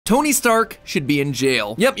Tony Stark should be in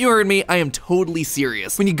jail. Yep, you heard me, I am totally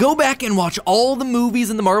serious. When you go back and watch all the movies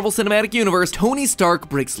in the Marvel Cinematic Universe, Tony Stark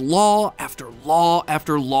breaks law after law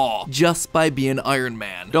after law just by being Iron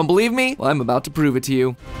Man. Don't believe me? Well, I'm about to prove it to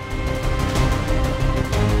you.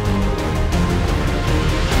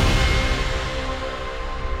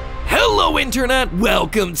 Hello Internet,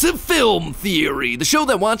 welcome to Film Theory, the show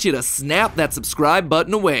that wants you to snap that subscribe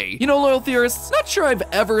button away. You know, loyal theorists, not sure I've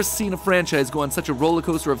ever seen a franchise go on such a roller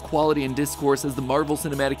coaster of quality and discourse as the Marvel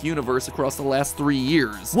Cinematic Universe across the last 3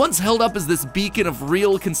 years. Once held up as this beacon of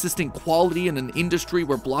real, consistent quality in an industry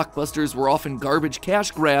where blockbusters were often garbage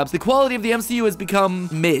cash grabs, the quality of the MCU has become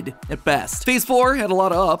mid at best. Phase 4 had a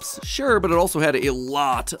lot of ups, sure, but it also had a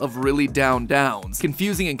lot of really down downs.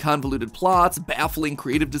 Confusing and convoluted plots, baffling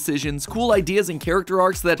creative decisions, cool ideas and character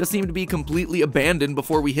arcs that just seem to be completely abandoned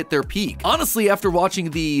before we hit their peak. Honestly, after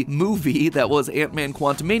watching the movie that was Ant-Man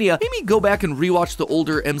Quantumania, made me go back and rewatch the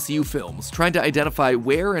older MCU films, trying to identify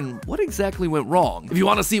where and what exactly went wrong. If you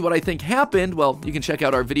want to see what I think happened, well, you can check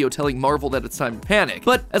out our video telling Marvel that it's time to panic.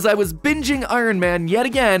 But as I was binging Iron Man yet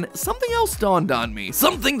again, something else dawned on me.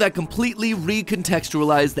 Something that completely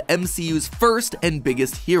recontextualized the MCU's first and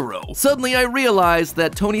biggest hero. Suddenly I realized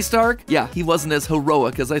that Tony Stark, yeah, he wasn't as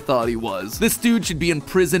heroic as I thought he was. This dude should be in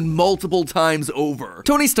prison multiple times over.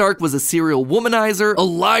 Tony Stark was a serial womanizer, a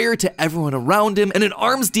liar to everyone around him, and an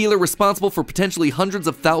arms dealer responsible for potentially hundreds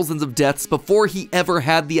of thousands of deaths before he ever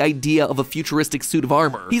had the idea of a futuristic suit of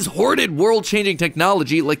armor. He's hoarded world-changing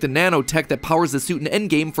technology like the nanotech that powers the suit in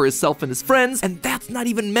Endgame for himself and his friends, and that's not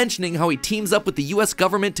even mentioning how he teams up with the US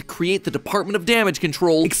government to create the Department of Damage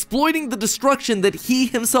Control, exploiting the destruction that he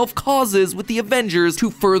himself causes with the Avengers to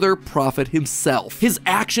further profit himself. His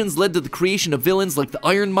actions led to the creation of villains like the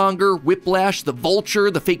Ironmonger, Whiplash, the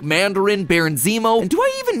Vulture, the fake Mandarin, Baron Zemo, and do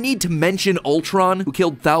I even need to mention Ultron, who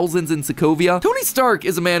killed thousands in Sokovia? Tony Stark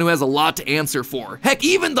is a man who has a lot to answer for. Heck,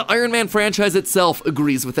 even the Iron Man franchise itself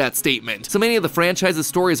agrees with that statement. So many of the franchise's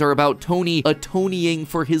stories are about Tony atoning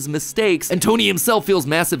for his mistakes, and Tony himself feels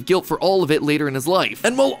massive guilt for all of it later in his life.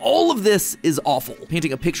 And while all of this is awful,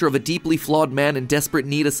 painting a picture of a deeply flawed man in desperate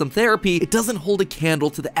need of some therapy, it doesn't hold a candle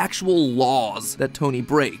to the actual laws that Tony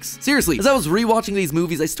breaks. Seriously, as I was rewatching these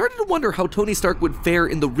movies, I started to wonder how Tony Stark would fare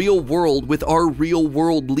in the real world with our real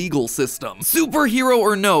world legal system. Superhero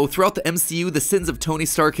or no, throughout the MCU, the sins of Tony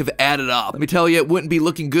Stark have added up. Let me tell you, it wouldn't be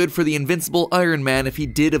looking good for the invincible Iron Man if he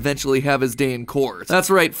did eventually have his day in court. That's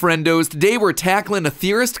right, friendos, today we're tackling a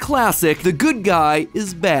theorist classic, The Good Guy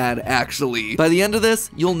is Bad, actually. By the end of this,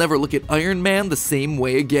 you'll never look at Iron Man the same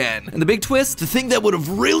way again. And the big twist, the thing that would have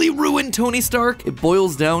really ruined Tony Stark, it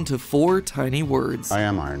boils down to 4 tiny words. I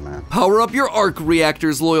am Iron Man. Power up your arc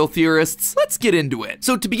reactors, loyal theorists. Let's get into it.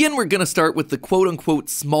 So to begin, we're gonna start with the quote-unquote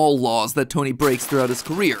small laws that Tony breaks throughout his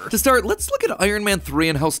career. To start, let's look at Iron Man 3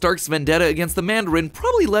 and how Stark's vendetta against the Mandarin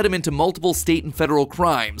probably led him into multiple state and federal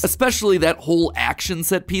crimes, especially that whole action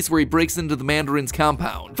set piece where he breaks into the Mandarin's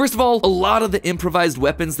compound. First of all, a lot of the improvised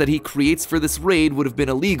weapons that he creates for this raid would have been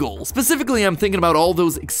illegal. Specifically, I'm thinking about all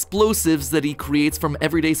those explosives that he creates from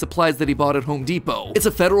everyday supplies that he bought at Home Depot. It's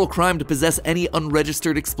a federal crime to possess any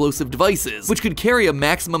unregistered explosive devices, which could carry a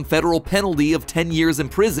maximum federal penalty of 10 years in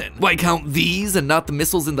prison. Why count these and not the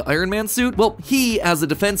missiles in the Iron Man suit? Well, he, as a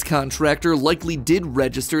defense contractor, likely did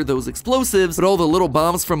register those explosives, but all the little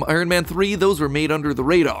bombs from Iron Man 3, those were made under the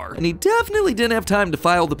radar, and he definitely didn't have time to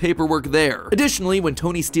file the paperwork there. Additionally, when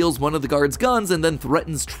Tony steals one of the guards' guns and then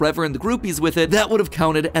threatens Trevor and the groupies with it, that would have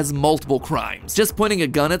counted as multiple crimes. Just pointing a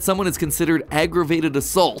gun at someone is considered aggravated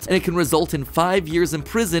assault, and it can result in 5 years in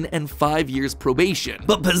prison and 5 years probation.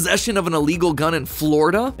 But possession of an illegal gun in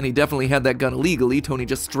Florida, and he definitely had that gun illegally, Tony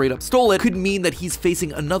just straight up stole it, could mean that he's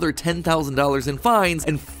facing another $10,000 in fines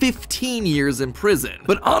and 15 years in prison.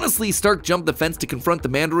 But honestly, Stark jumped the fence to confront the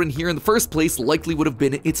Mandarin here in the first place likely would have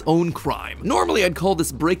been its own crime. Normally I'd call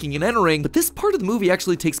this breaking and entering, but this part of the movie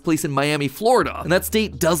actually takes place in Miami, Florida, and that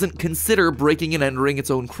state doesn't consider breaking and entering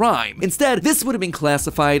its own crime. Instead, this would have been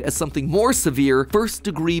classified as something more severe,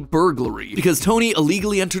 first-degree burglary, because Tony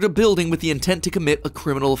illegally entered a building with the intent to commit a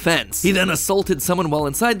criminal offense. He then assaulted someone while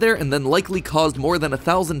inside there and then likely caused more than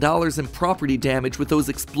 $1,000 in property damage with those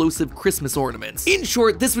explosive Christmas ornaments. In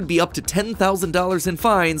short, this would be up to $10,000 in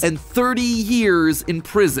fines and 30 years in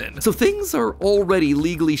prison. So things are already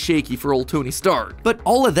legally shaky for old Tony Stark. But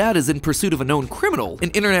all of that is in pursuit of a known criminal,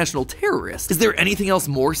 an international terrorist. Is there anything else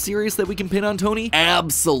more serious that we can pin on Tony?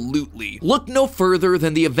 Absolutely. Look no further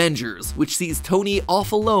than the Avengers, which sees Tony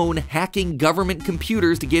off alone hacking government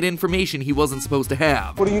computers to get information he wasn't supposed to have.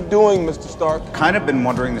 have. What are you doing, Mr. Stark? Kind of been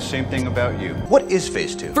wondering the same thing about you. What is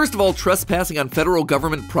Phase 2? First of all, trespassing on federal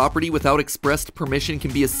government property without expressed permission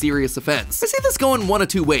can be a serious offense. I see this going one of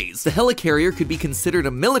two ways. The helicarrier could be considered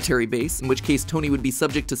a military base, in which case Tony would be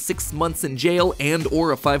subject to 6 months in jail and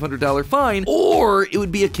or a $500 fine, or it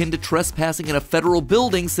would be akin to trespassing in a federal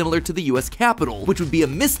building similar to the US Capitol, which would be a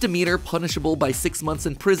misdemeanor punishable by 6 months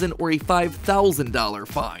in prison or a $5,000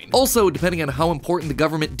 fine. Also, depending on how important the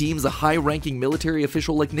government deems a high-ranking military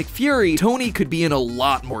official like Nick Fury, Tony could be in a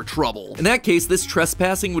lot more trouble. In that case, this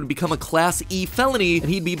trespassing would become a Class E felony, and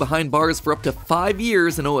he'd be behind bars for up to 5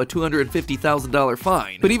 years and owe a $250,000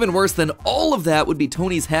 fine. But even worse than all of that would be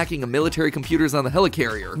Tony's hacking of military computers on the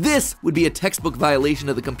helicarrier. This would be a textbook violation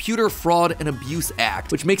of the Computer Fraud and Abuse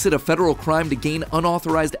Act, which makes it a federal crime to gain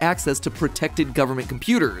unauthorized access to protected government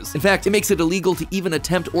computers. In fact, it makes it illegal to even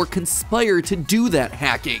attempt or conspire to do that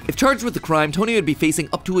hacking. If charged with the crime, Tony would be facing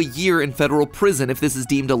up to a year in federal prison if this is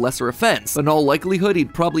deemed a lesser offense. But in all likelihood,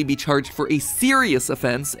 he'd probably be charged for a serious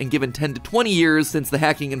offense and given 10 to 20 years since the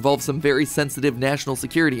hacking involves some very sensitive national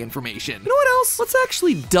security information. You know what else? Let's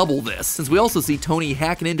actually double this, since we also see Tony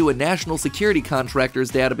hacking into a national security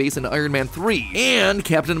contractors database in Iron Man 3 and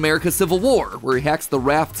Captain America Civil War, where he hacks the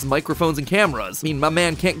raft's microphones and cameras. I mean, my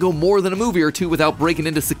man can't go more than a movie or two without breaking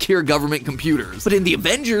into secure government computers. But in the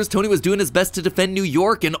Avengers, Tony was doing his best to defend New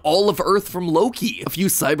York and all of Earth from Loki. A few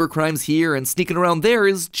cyber crimes here and sneaking around there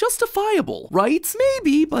is justifiable, right?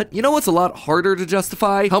 Maybe, but you know what's a lot harder to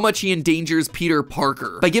justify? How much he endangers Peter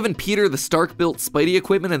Parker. By giving Peter the Stark-built Spidey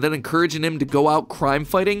equipment and then encouraging him to go out crime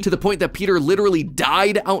fighting to the point that Peter literally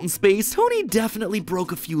died out in space, Tony definitely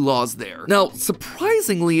broke a few laws there. Now,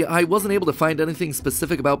 surprisingly, I wasn't able to find anything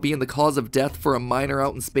specific about being the cause of death for a miner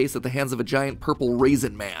out in space at the hands of a giant purple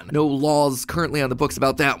raisin man. No laws currently on the books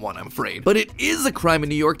about that one, I'm afraid. But it is a crime in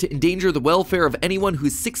New York to endanger the welfare of anyone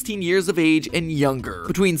who's 16 years of age and younger.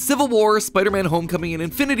 Between Civil War, Spider-Man Homecoming, and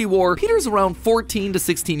Infinity War, Peter's around 14 to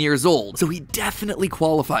 16 years old, so he definitely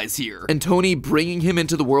qualifies here. And Tony bringing him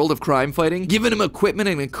into the world of crime fighting, giving him equipment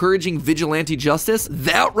and encouraging vigilante justice,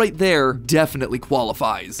 that right there definitely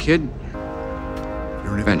qualifies. Kid,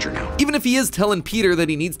 you're an Avenger now. Even if he is telling Peter that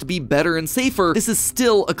he needs to be better and safer, this is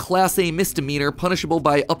still a Class A misdemeanor punishable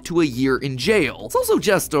by up to a year in jail. It's also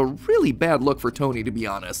just a really bad look for Tony, to be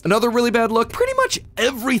honest. Another really bad look, pretty much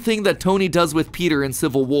everything that Tony does with Peter in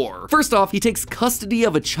Civil War. First off, he takes custody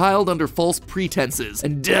of a child under false pretenses,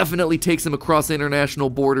 and definitely takes him across international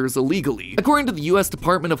borders illegally. According to the US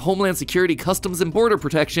Department of Homeland Security, Customs and Border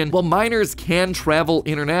Protection, while minors can travel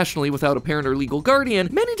internationally without a parent or legal guardian,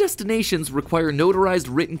 many destinations require notarized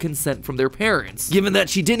written consent from their parents. Given that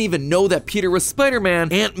she didn't even know that Peter was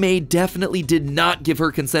Spider-Man, Aunt May definitely did not give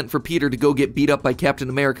her consent for Peter to go get beat up by Captain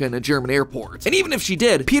America in a German airport. And even if she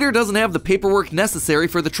did, Peter doesn't have the paperwork necessary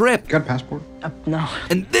for the trip. Got a passport? No.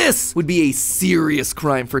 And this would be a serious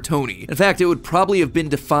crime for Tony. In fact, it would probably have been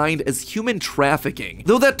defined as human trafficking.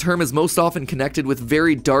 Though that term is most often connected with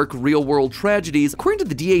very dark real-world tragedies, according to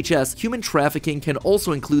the DHS, human trafficking can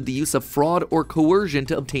also include the use of fraud or coercion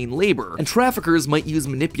to obtain labor, and traffickers might use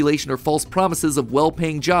manipulation or false promises of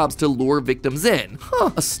well-paying jobs to lure victims in.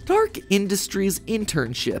 A Stark Industries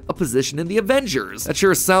internship, a position in the Avengers. That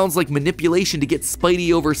sure sounds like manipulation to get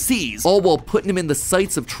Spidey overseas, all while putting him in the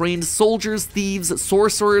sights of trained soldiers, thieves,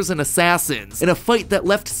 sorcerers, and assassins in a fight that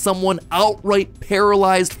left someone outright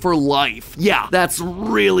paralyzed for life. Yeah, that's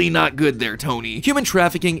really not good there, Tony. Human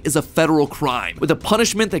trafficking is a federal crime, with a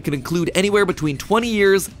punishment that could include anywhere between 20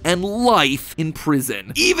 years and life in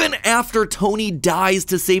prison. Even after Tony dies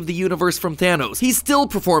to save the universe from Thanos, he's still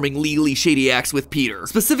performing legally shady acts with Peter,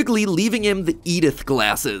 specifically leaving him the Edith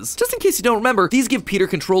glasses. Just in case you don't remember, these give Peter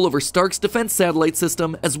control over Stark's defense satellite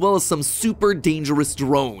system, as well as some super dangerous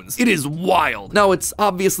drones. It is wild. Now, it's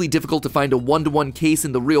obviously difficult to find a one-to-one case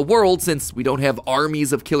in the real world, since we don't have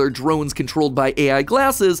armies of killer drones controlled by AI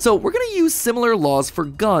glasses, so we're gonna use similar laws for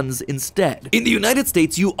guns instead. In the United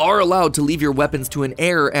States, you are allowed to leave your weapons to an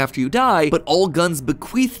heir after you die, but all guns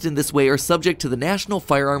bequeathed in this way are subject to the National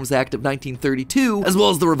Firearms Act of 1932, as well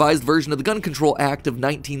as the revised version of the Gun Control Act of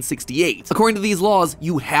 1968. According to these laws,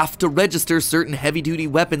 you have to register certain heavy-duty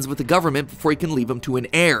weapons with the government before you can leave them to an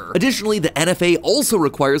heir. Additionally, the NFA also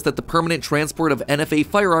requires that the permanent transport of NFA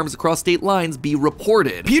firearms across state lines be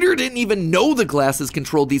reported. Peter didn't even know the glasses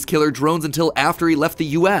controlled these killer drones until after he left the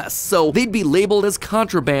US, so they'd be labeled as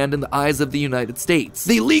contraband in the eyes of the United States.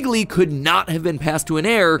 They legally could not have been passed to an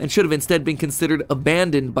heir and should have instead been considered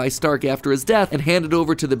abandoned by Stark after his death, and handed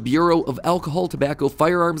over to the Bureau of Alcohol, Tobacco,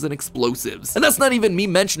 Firearms, and Explosives. And that's not even me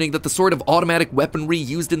mentioning that the sort of automatic weaponry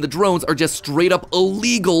used in the drones are just straight up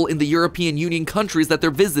illegal in the European Union countries that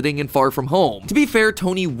they're visiting and far from home. To be fair,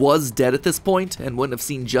 Tony was dead at this point and wouldn't have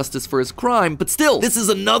seen justice for his crime, but still, this is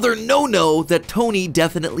another no-no that Tony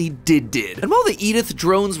definitely did. And while the Edith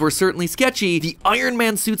drones were certainly sketchy, the Iron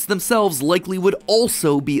Man suits themselves likely would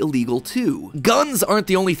also be illegal too. Guns aren't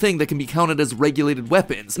the only thing that can be counted as regulated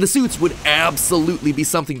weapons, and the suits would absolutely be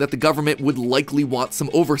something that the government would likely want some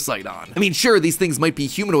oversight on. I mean, sure, these things might be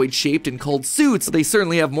humanoid-shaped and called suits, but they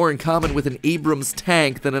certainly have more in common with an Abrams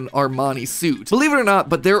tank than an Armani suit. Believe it or not,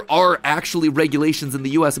 but there are actually regulations in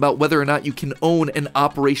the US about whether or not you can own an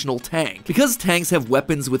operational tank. Because tanks have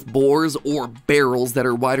weapons with bores or barrels that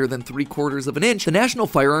are wider than 3/4 of an inch, the National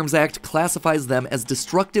Firearms Act classifies them as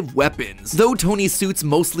destructive weapons. Though Tony's suits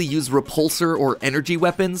mostly use repulsor or energy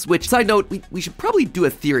weapons, which, side note, we should probably do a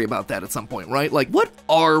theory about that at some point, right? Like, what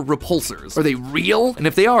are repulsors? Are they real? And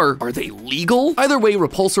if they are they legal? Either way,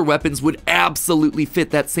 repulsor weapons would absolutely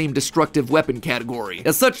fit that same destructive weapon category.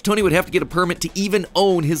 As such, Tony would have to get a permit to even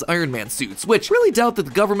own his Iron Man suits, which really doubt that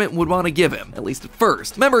the government would want to give him, at least at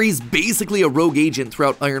first. Remember, he's basically a rogue agent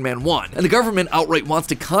throughout Iron Man 1, and the government outright wants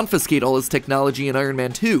to confiscate all his technology in Iron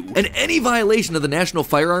Man 2. And any violation of the National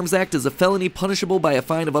Firearms Act is a felony punishable by a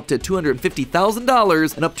fine of up to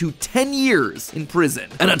 $250,000 and up to 10 years in prison.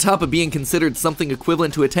 And on top of being considered something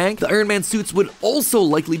equivalent to a tank, the Iron Man suits would also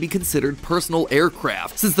likely be considered personal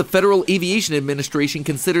aircraft, since the Federal Aviation Administration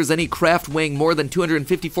considers any craft weighing more than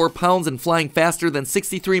 254 pounds and flying faster than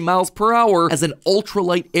 63 miles per hour as an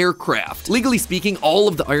ultralight aircraft. Legally speaking, all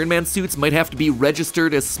of the Iron Man suits might have to be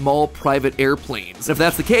registered as small private airplanes. And if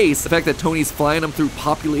that's the case, the fact that Tony's flying them through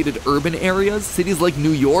populated urban areas, cities like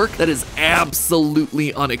New York, that is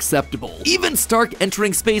absolutely unacceptable. Even Stark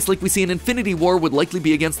entering space like we see in Infinity War would likely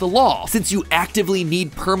be against the law, since you actively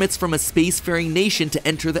need permits from a spacefaring nation to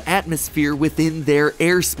enter the atmosphere within their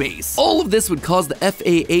airspace. All of this would cause the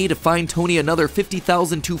FAA to fine Tony another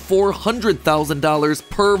 $50,000 to $400,000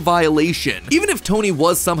 per violation. Even if Tony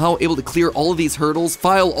was somehow able to clear all of these hurdles,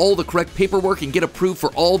 file all the correct paperwork, and get approved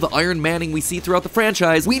for all the Iron Manning we see throughout the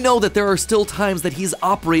franchise, we know that there are still times that he's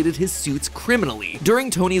operated his suits criminally. During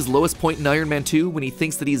Tony's lowest point in Iron Man 2, when he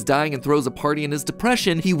thinks that he's dying and throws a party in his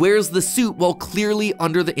depression, he wears the suit while clearly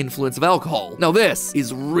under the influence of alcohol. Now this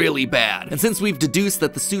is really bad, and since we've deduced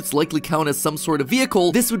that the suits likely count as some sort of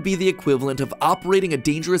vehicle, this would be the equivalent of operating a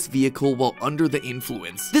dangerous vehicle while under the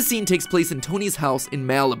influence. This scene takes place in Tony's house in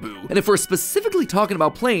Malibu, and if we're specifically talking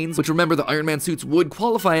about planes, which remember the Iron Man suits would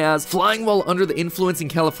qualify as, flying while under the influence in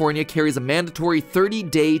California carries a mandatory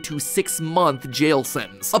 30-day to 6-month jail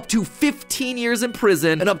sentence, up to 15 years in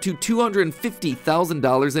prison, and up to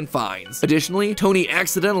 $250,000 in fines. Additionally, Tony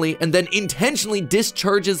accidentally and then intentionally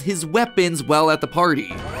discharges his weapons while at the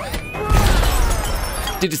party.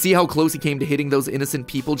 Did you see how close he came to hitting those innocent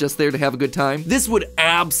people just there to have a good time? This would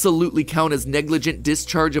absolutely count as negligent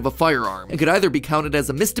discharge of a firearm, and could either be counted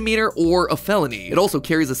as a misdemeanor or a felony. It also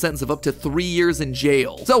carries a sentence of up to 3 years in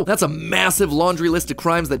jail. So that's a massive laundry list of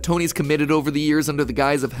crimes that Tony's committed over the years under the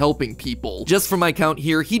guise of helping people. Just from my count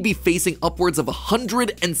here, he'd be facing upwards of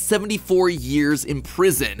 174 years in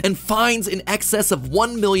prison, and fines in excess of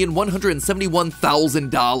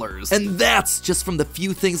 $1,171,000. And that's just from the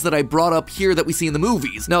few things that I brought up here that we see in the movie.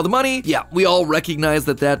 Now the money, yeah, we all recognize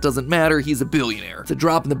that that doesn't matter, he's a billionaire. It's a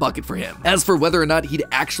drop in the bucket for him. As for whether or not he'd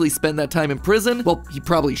actually spend that time in prison, well, he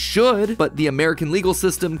probably should, but the American legal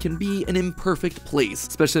system can be an imperfect place,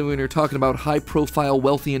 especially when you're talking about high-profile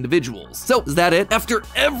wealthy individuals. So, is that it? After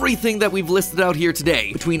everything that we've listed out here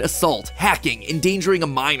today, between assault, hacking, endangering a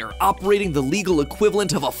minor, operating the legal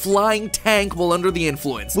equivalent of a flying tank while under the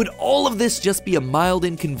influence, would all of this just be a mild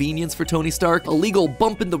inconvenience for Tony Stark? A legal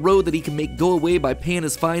bump in the road that he can make go away by paying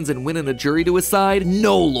his fines and winning a jury to his side?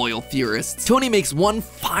 No, loyal theorists. Tony makes one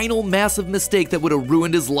final massive mistake that would have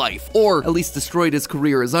ruined his life, or at least destroyed his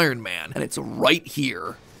career as Iron Man, and it's right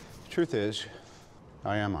here. Truth is,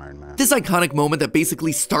 I am Iron Man. This iconic moment that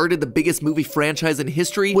basically started the biggest movie franchise in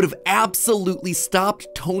history would have absolutely stopped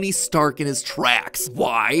Tony Stark in his tracks.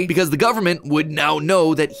 Why? Because the government would now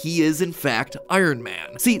know that he is in fact Iron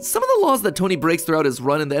Man. See, some of the laws that Tony breaks throughout his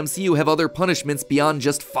run in the MCU have other punishments beyond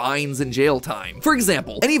just fines and jail time. For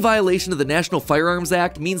example, any violation of the National Firearms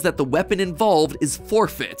Act means that the weapon involved is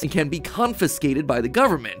forfeit and can be confiscated by the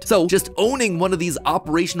government. So just owning one of these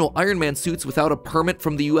operational Iron Man suits without a permit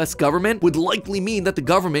from the US government would likely mean that that the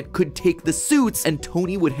government could take the suits and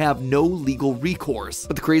Tony would have no legal recourse.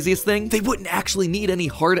 But the craziest thing, they wouldn't actually need any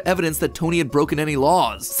hard evidence that Tony had broken any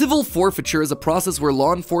laws. Civil forfeiture is a process where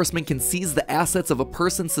law enforcement can seize the assets of a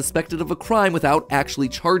person suspected of a crime without actually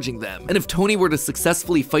charging them. And if Tony were to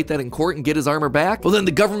successfully fight that in court and get his armor back, well then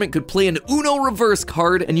the government could play an Uno reverse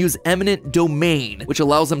card and use eminent domain, which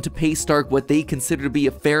allows them to pay Stark what they consider to be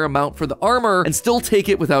a fair amount for the armor and still take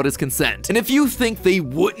it without his consent. And if you think they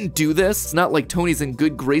wouldn't do this, it's not like Tony's in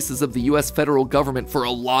good graces of the US federal government for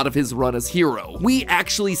a lot of his run as hero. We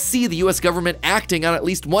actually see the US government acting on at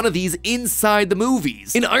least one of these inside the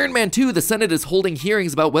movies. In Iron Man 2, the Senate is holding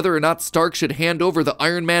hearings about whether or not Stark should hand over the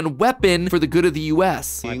Iron Man weapon for the good of the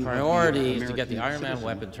US. My priority is to get the Iron Man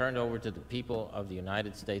weapon turned over to the people of the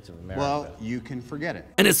United States of America. Well, you can forget it.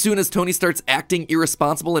 And as soon as Tony starts acting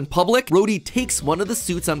irresponsible in public, Rhodey takes one of the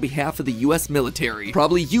suits on behalf of the US military,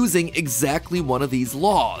 probably using exactly one of these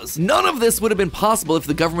laws. None of this would have been possible if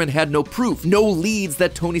the government had no proof, no leads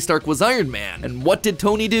that Tony Stark was Iron Man. And what did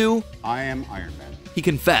Tony do? I am Iron Man. He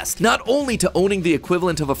confessed, not only to owning the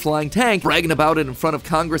equivalent of a flying tank, bragging about it in front of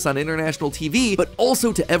Congress on international TV, but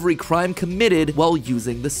also to every crime committed while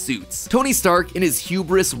using the suits. Tony Stark, in his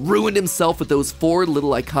hubris, ruined himself with those 4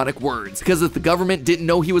 little iconic words, because if the government didn't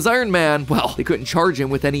know he was Iron Man, well, they couldn't charge him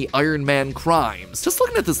with any Iron Man crimes. Just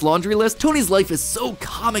looking at this laundry list, Tony's life is so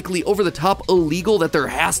comically over-the-top illegal that there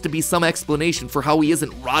has to be some explanation for how he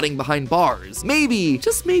isn't rotting behind bars. Maybe,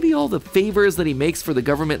 just maybe all the favors that he makes for the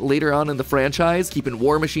government later on in the franchise, keeping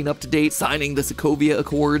War Machine up to date, signing the Sokovia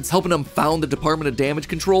Accords, helping him found the Department of Damage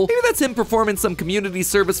Control. Maybe that's him performing some community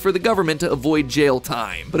service for the government to avoid jail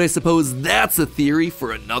time. But I suppose that's a theory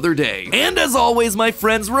for another day. And as always, my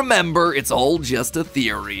friends, remember, it's all just a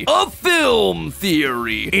theory. A film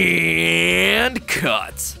theory. And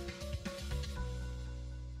cut.